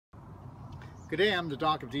Good day, I'm the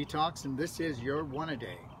Doc of Detox, and this is your one a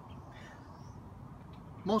day.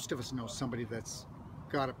 Most of us know somebody that's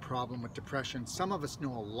got a problem with depression. Some of us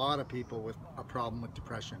know a lot of people with a problem with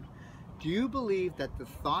depression. Do you believe that the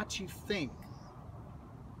thoughts you think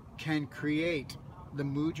can create the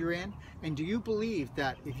mood you're in? And do you believe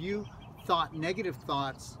that if you thought negative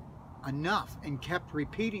thoughts enough and kept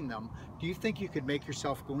repeating them, do you think you could make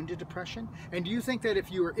yourself go into depression? And do you think that if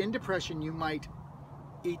you were in depression, you might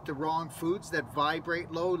eat the wrong foods that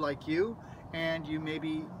vibrate low like you, and you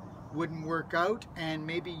maybe wouldn't work out, and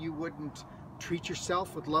maybe you wouldn't treat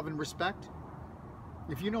yourself with love and respect?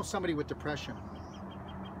 If you know somebody with depression,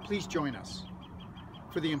 please join us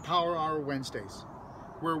for the Empower Hour Wednesdays,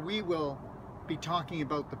 where we will be talking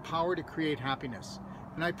about the power to create happiness.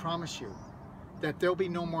 And I promise you that there'll be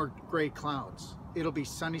no more gray clouds. It'll be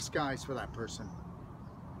sunny skies for that person.